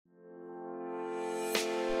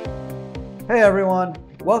Hey everyone,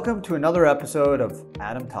 welcome to another episode of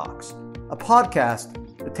Adam Talks, a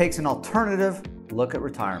podcast that takes an alternative look at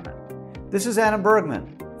retirement. This is Adam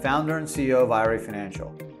Bergman, founder and CEO of IRA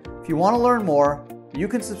Financial. If you want to learn more, you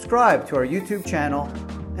can subscribe to our YouTube channel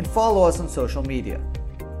and follow us on social media.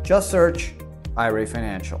 Just search IRA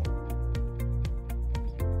Financial.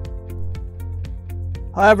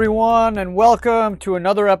 Hi everyone, and welcome to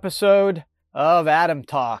another episode of Adam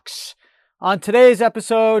Talks. On today's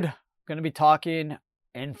episode, I'm going to be talking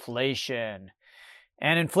inflation.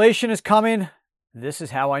 And inflation is coming. This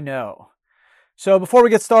is how I know. So before we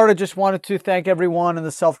get started, just wanted to thank everyone in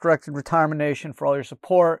the Self-Directed Retirement Nation for all your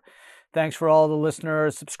support. Thanks for all the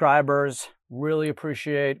listeners, subscribers. Really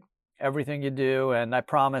appreciate everything you do. And I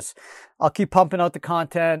promise I'll keep pumping out the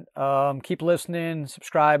content, keep listening,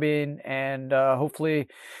 subscribing, and hopefully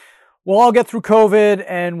we'll all get through COVID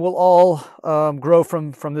and we'll all grow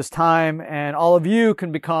from this time. And all of you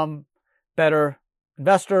can become better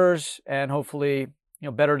investors and hopefully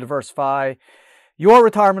better diversify your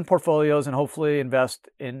retirement portfolios and hopefully invest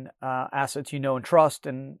in assets you know and trust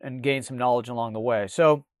and gain some knowledge along the way.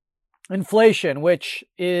 So inflation, which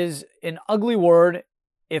is an ugly word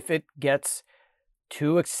if it gets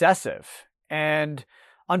too excessive. And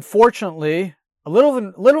unfortunately, a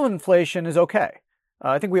little inflation is okay.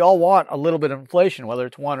 I think we all want a little bit of inflation, whether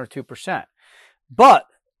it's 1 or 2%. But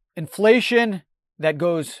inflation that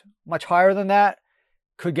goes much higher than that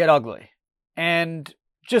could get ugly. And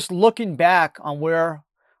just looking back on where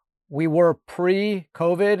we were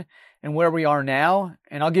pre-COVID and where we are now,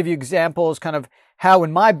 and I'll give you examples kind of how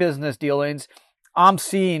in my business dealings, I'm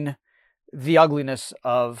seeing the ugliness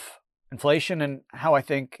of inflation and how I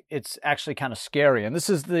think it's actually kind of scary. And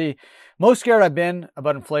this is the most scared I've been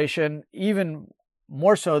about inflation, even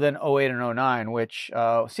more so than 08 and 09, which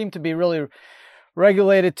seemed to be really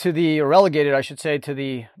relegated, I should say, to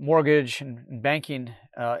the mortgage and banking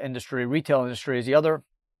industry, retail industries. The other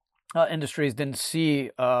industries didn't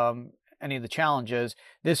see any of the challenges.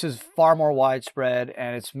 This is far more widespread,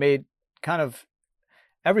 and it's made kind of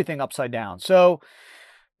everything upside down. So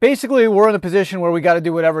basically, we're in a position where we got to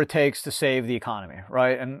do whatever it takes to save the economy,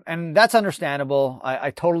 right? And that's understandable.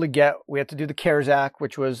 I totally get we have to do the CARES Act,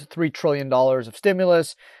 which was $3 trillion of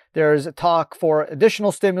stimulus. There's a talk for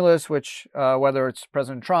additional stimulus, which whether it's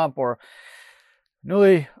President Trump or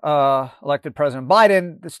newly elected President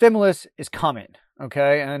Biden, the stimulus is coming,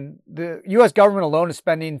 okay? And the U.S. government alone is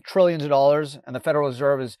spending trillions of dollars, and the Federal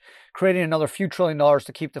Reserve is creating another few $1 trillion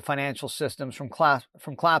to keep the financial systems from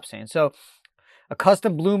collapsing. So a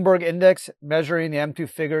custom Bloomberg index measuring the M2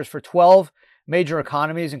 figures for 12 major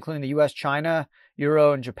economies, including the US, China,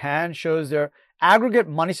 Euro, and Japan, shows their aggregate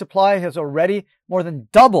money supply has already more than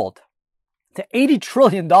doubled to $80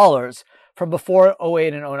 trillion from before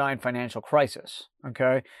 08 and 09 financial crisis.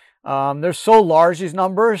 Okay, they're so large, these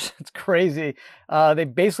numbers, it's crazy. They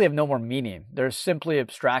basically have no more meaning. They're simply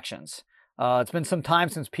abstractions. It's been some time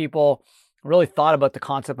since people really thought about the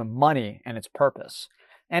concept of money and its purpose.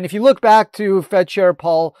 And if you look back to Fed Chair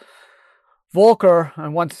Paul Volcker,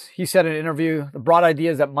 and once he said in an interview, the broad idea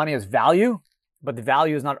is that money has value, but the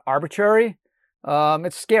value is not arbitrary.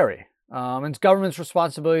 It's scary. It's government's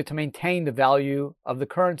responsibility to maintain the value of the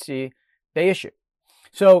currency they issue.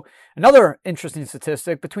 So another interesting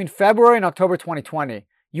statistic, between February and October 2020,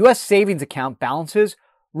 U.S. savings account balances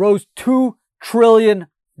rose $2 trillion.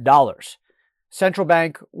 Central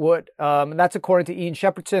bank would, and that's according to Ian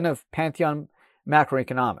Shepardson of Pantheon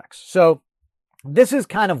Macroeconomics. So this is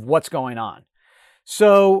kind of what's going on.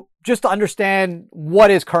 So just to understand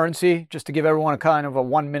what is currency, just to give everyone a kind of a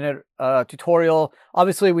 1-minute tutorial.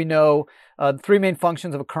 Obviously, we know the three main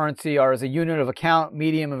functions of a currency are as a unit of account,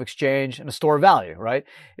 medium of exchange, and a store of value, right?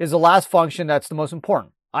 It is the last function that's the most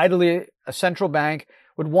important. Ideally, a central bank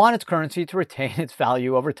would want its currency to retain its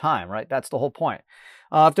value over time, right? That's the whole point.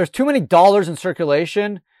 If there's too many dollars in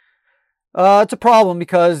circulation, it's a problem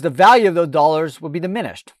because the value of those dollars will be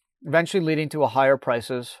diminished, eventually leading to higher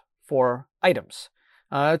prices for items.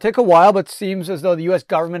 It'll take a while, but it seems as though the U.S.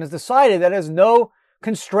 government has decided that it has no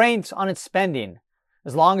constraints on its spending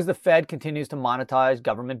as long as the Fed continues to monetize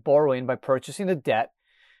government borrowing by purchasing the debt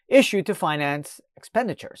issued to finance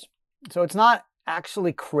expenditures. So it's not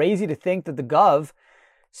actually crazy to think that the Gov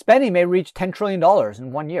spending may reach $10 trillion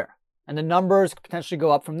in 1 year, and the numbers could potentially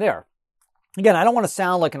go up from there. Again, I don't want to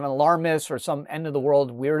sound like an alarmist or some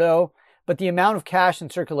end-of-the-world weirdo, but the amount of cash in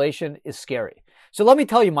circulation is scary. So let me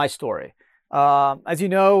tell you my story. As you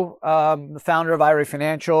know, the founder of IRA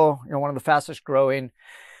Financial, one of the fastest growing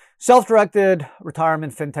self-directed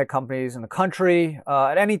retirement fintech companies in the country.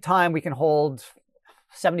 At any time, we can hold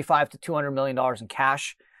 $75 to $200 million in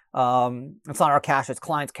cash It's not our cash, it's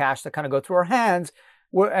clients' cash that kind of go through our hands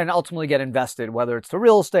and ultimately get invested, whether it's to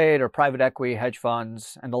real estate or private equity, hedge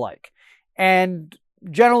funds, and the like. And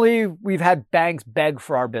generally, we've had banks beg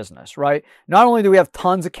for our business, right? Not only do we have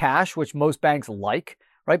tons of cash, which most banks like,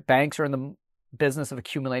 right? Banks are in the business of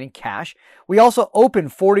accumulating cash. We also open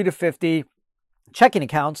 40 to 50 checking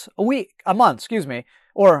accounts a month,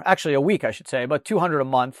 or actually a week, I should say, about 200 a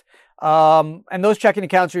month. And those checking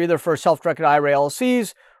accounts are either for self-directed IRA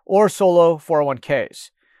LLCs or solo 401ks.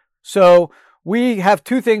 So we have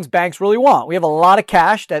two things banks really want. We have a lot of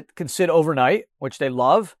cash that can sit overnight, which they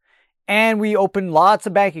love. And we open lots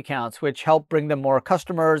of bank accounts, which help bring them more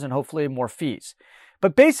customers and hopefully more fees.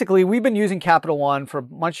 But basically, we've been using Capital One for a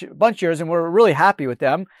bunch of years, and we're really happy with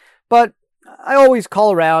them. But I always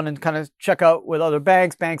call around and kind of check out with other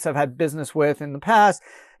banks I've had business with in the past,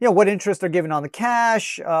 what interest they're giving on the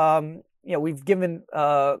cash. We've given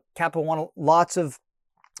Capital One lots of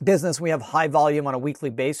business. We have high volume on a weekly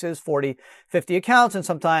basis, 40, 50 accounts, and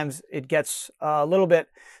sometimes it gets a little bit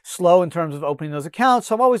slow in terms of opening those accounts.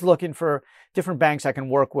 So I'm always looking for different banks I can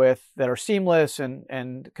work with that are seamless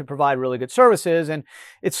and can provide really good services. And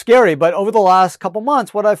it's scary, but over the last couple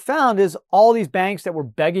months, what I've found is all these banks that were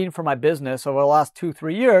begging for my business over the last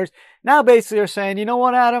 2-3 years now basically are saying, you know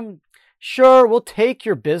what, Adam, sure, we'll take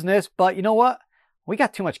your business, but you know what? We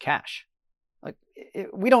got too much cash.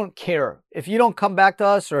 We don't care if you don't come back to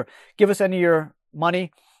us or give us any of your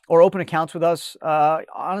money or open accounts with us.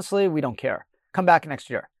 Honestly, we don't care. Come back next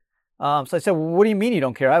year. So I said, well, what do you mean you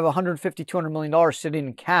don't care? I have $150, $200 million sitting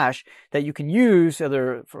in cash that you can use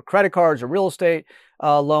either for credit cards or real estate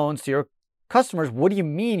loans to your customers. What do you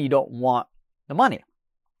mean you don't want the money?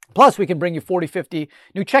 Plus, we can bring you 40, 50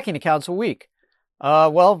 new checking accounts a week.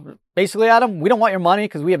 Well, basically, Adam, we don't want your money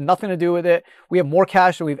because we have nothing to do with it. We have more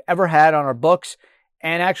cash than we've ever had on our books.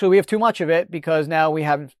 And actually, we have too much of it because now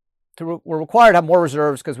we're required to have more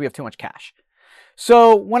reserves because we have too much cash.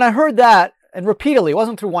 So when I heard that, and repeatedly, it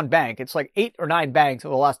wasn't through one bank, it's like 8 or 9 banks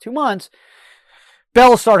over the last 2 months,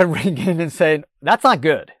 bells started ringing and saying, that's not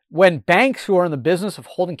good. When banks who are in the business of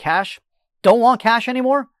holding cash don't want cash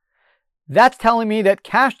anymore, that's telling me that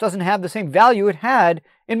cash doesn't have the same value it had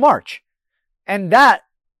in March. And that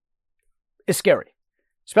is scary,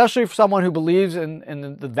 especially for someone who believes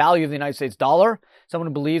in the value of the United States dollar, someone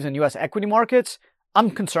who believes in U.S. equity markets.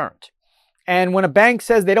 I'm concerned. And when a bank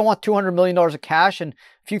says they don't want $200 million of cash and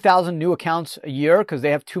a few thousand new accounts a year because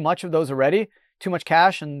they have too much of those already, too much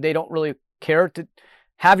cash, and they don't really care to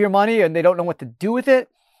have your money and they don't know what to do with it,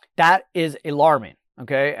 that is alarming,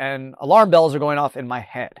 okay? And alarm bells are going off in my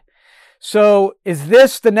head. So is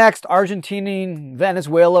this the next Argentinian,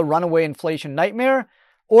 Venezuela runaway inflation nightmare?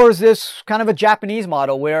 Or is this kind of a Japanese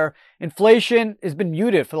model where inflation has been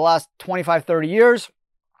muted for the last 25, 30 years?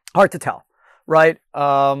 Hard to tell, right?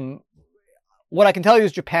 What I can tell you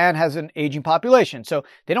is Japan has an aging population, so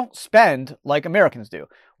they don't spend like Americans do.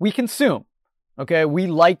 We consume, okay? We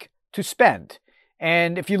like to spend.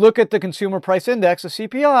 And if you look at the Consumer Price Index, the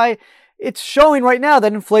CPI, it's showing right now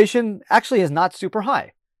that inflation actually is not super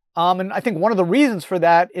high. And I think one of the reasons for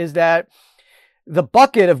that is that the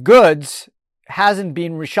bucket of goods hasn't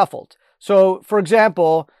been reshuffled. So, for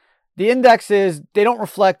example, the indexes, they don't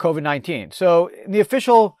reflect COVID-19. So, in the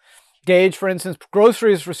official gauge, for instance,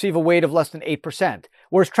 groceries receive a weight of less than 8%,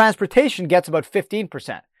 whereas transportation gets about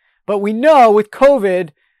 15%. But we know with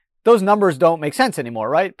COVID, those numbers don't make sense anymore,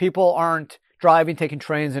 right? People aren't driving, taking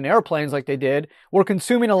trains and airplanes like they did. We're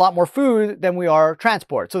consuming a lot more food than we are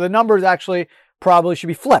transport. So the numbers actually probably should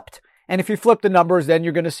be flipped. And if you flip the numbers, then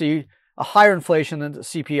you're going to see a higher inflation than the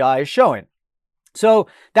CPI is showing. So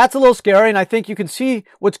that's a little scary. And I think you can see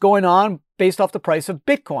what's going on based off the price of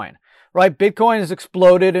Bitcoin, right? Bitcoin has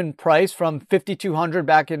exploded in price from 5,200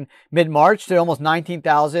 back in mid-March to almost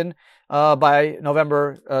 19,000 by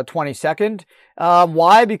November 22nd.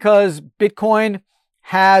 Why? Because Bitcoin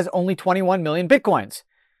has only 21 million Bitcoins.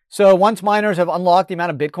 So once miners have unlocked the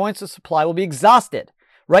amount of Bitcoins, the supply will be exhausted.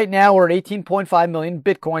 Right now, we're at 18.5 million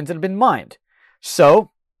Bitcoins that have been mined.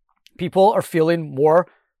 So people are feeling more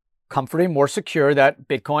comforting, more secure that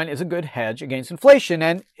Bitcoin is a good hedge against inflation,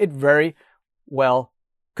 and it very well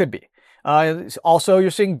could be. Also, you're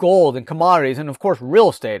seeing gold and commodities and, of course, real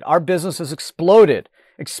estate. Our business has exploded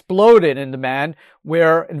in demand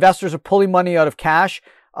where investors are pulling money out of cash,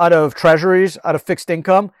 out of treasuries, out of fixed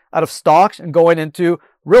income, out of stocks, and going into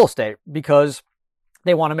real estate because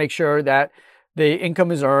they want to make sure that the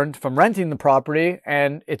income is earned from renting the property,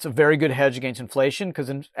 and it's a very good hedge against inflation because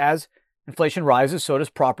as inflation rises, so does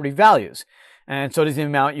property values, and so does the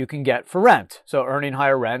amount you can get for rent. So earning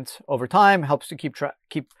higher rent over time helps to keep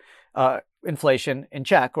inflation in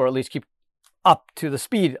check, or at least keep up to the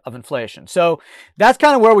speed of inflation. So that's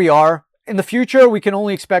kind of where we are. In the future, we can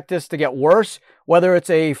only expect this to get worse, whether it's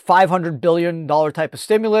a $500 billion type of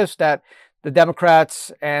stimulus that the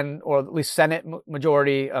Democrats or at least Senate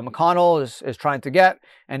Majority McConnell is trying to get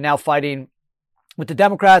and now fighting with the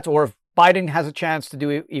Democrats, or if Biden has a chance to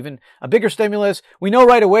do even a bigger stimulus. We know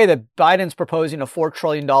right away that Biden's proposing a $4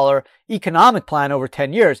 trillion economic plan over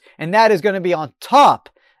 10 years, and that is going to be on top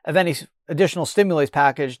of any additional stimulus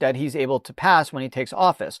package that he's able to pass when he takes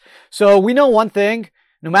office. So we know one thing: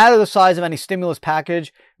 no matter the size of any stimulus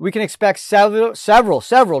package, we can expect several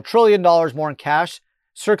 $1 trillion more in cash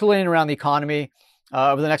circulating around the economy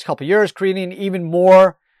over the next couple of years, creating even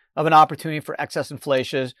more of an opportunity for excess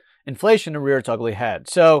inflation to rear its ugly head.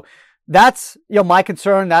 So that's my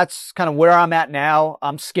concern. That's kind of where I'm at now.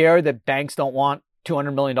 I'm scared that banks don't want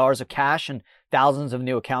 $200 million of cash and thousands of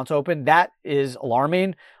new accounts open. That is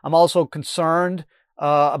alarming. I'm also concerned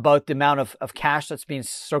about the amount of cash that's being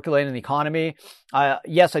circulated in the economy.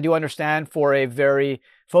 Yes, I do understand for a very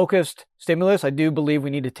focused stimulus. I do believe we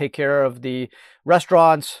need to take care of the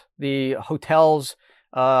restaurants, the hotels,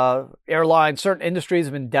 airlines. Certain industries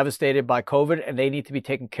have been devastated by COVID and they need to be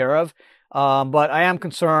taken care of. But I am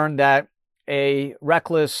concerned that a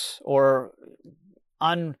reckless or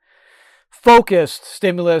unfocused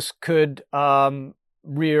stimulus could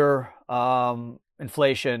rear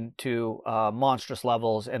inflation to monstrous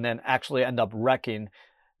levels and then actually end up wrecking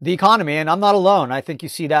the economy. And I'm not alone. I think you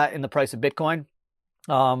see that in the price of Bitcoin.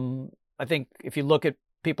 I think if you look at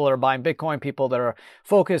people that are buying Bitcoin, people that are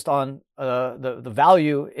focused on the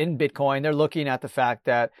value in Bitcoin, they're looking at the fact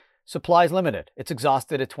that supply is limited. It's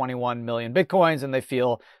exhausted at 21 million Bitcoins, and they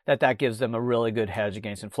feel that that gives them a really good hedge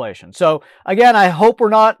against inflation. So again, I hope we're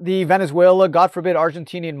not the Venezuela, God forbid,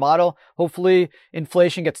 Argentinian model. Hopefully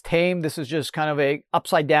inflation gets tamed. This is just kind of a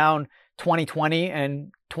upside down 2020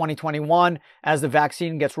 and 2021. As the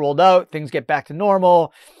vaccine gets rolled out, things get back to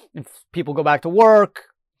normal. People go back to work.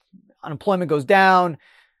 Unemployment goes down.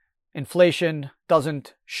 Inflation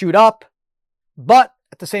doesn't shoot up. But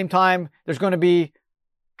at the same time, there's going to be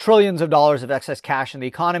trillions of dollars of excess cash in the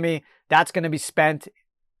economy. That's going to be spent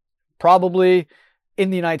probably in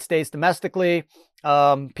the United States domestically.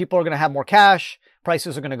 People are going to have more cash.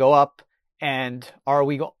 Prices are going to go up. And are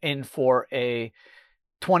we in for a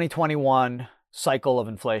 2021 cycle of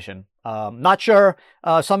inflation? Not sure.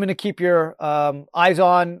 Something to keep your eyes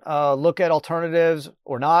on. Look at alternatives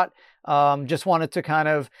or not. Just wanted to kind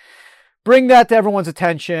of bring that to everyone's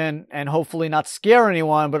attention and hopefully not scare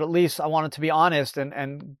anyone, but at least I wanted to be honest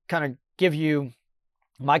and kind of give you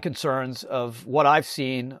my concerns of what I've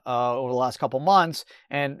seen over the last couple months.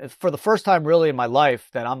 And for the first time really in my life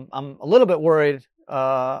that I'm a little bit worried,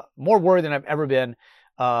 more worried than I've ever been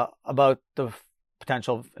about the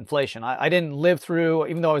potential of inflation. I didn't live through,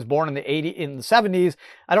 even though I was born in the 70s,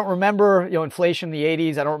 I don't remember, inflation in the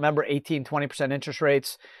 80s. I don't remember 18, 20% interest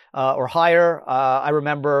rates or higher. I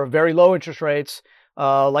remember very low interest rates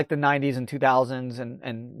like the 90s and 2000s,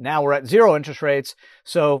 and now we're at zero interest rates.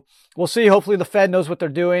 So we'll see. Hopefully the Fed knows what they're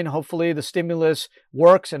doing. Hopefully the stimulus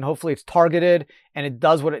works, and hopefully it's targeted and it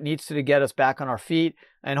does what it needs to get us back on our feet.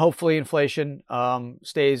 And hopefully inflation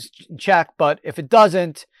stays in check. But if it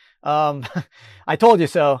doesn't, I told you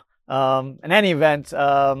so. In any event,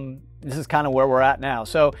 this is kind of where we're at now.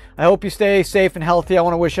 So I hope you stay safe and healthy. I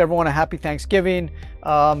want to wish everyone a happy Thanksgiving.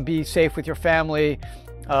 Be safe with your family.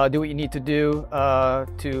 Do what you need to do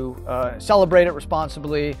to celebrate it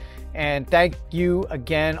responsibly. And thank you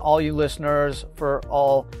again, all you listeners, for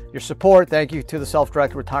all your support. Thank you to the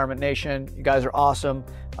Self-Directed Retirement Nation. You guys are awesome.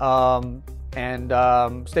 And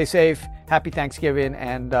stay safe. Happy Thanksgiving,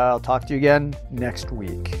 and I'll talk to you again next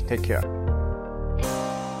week. Take care.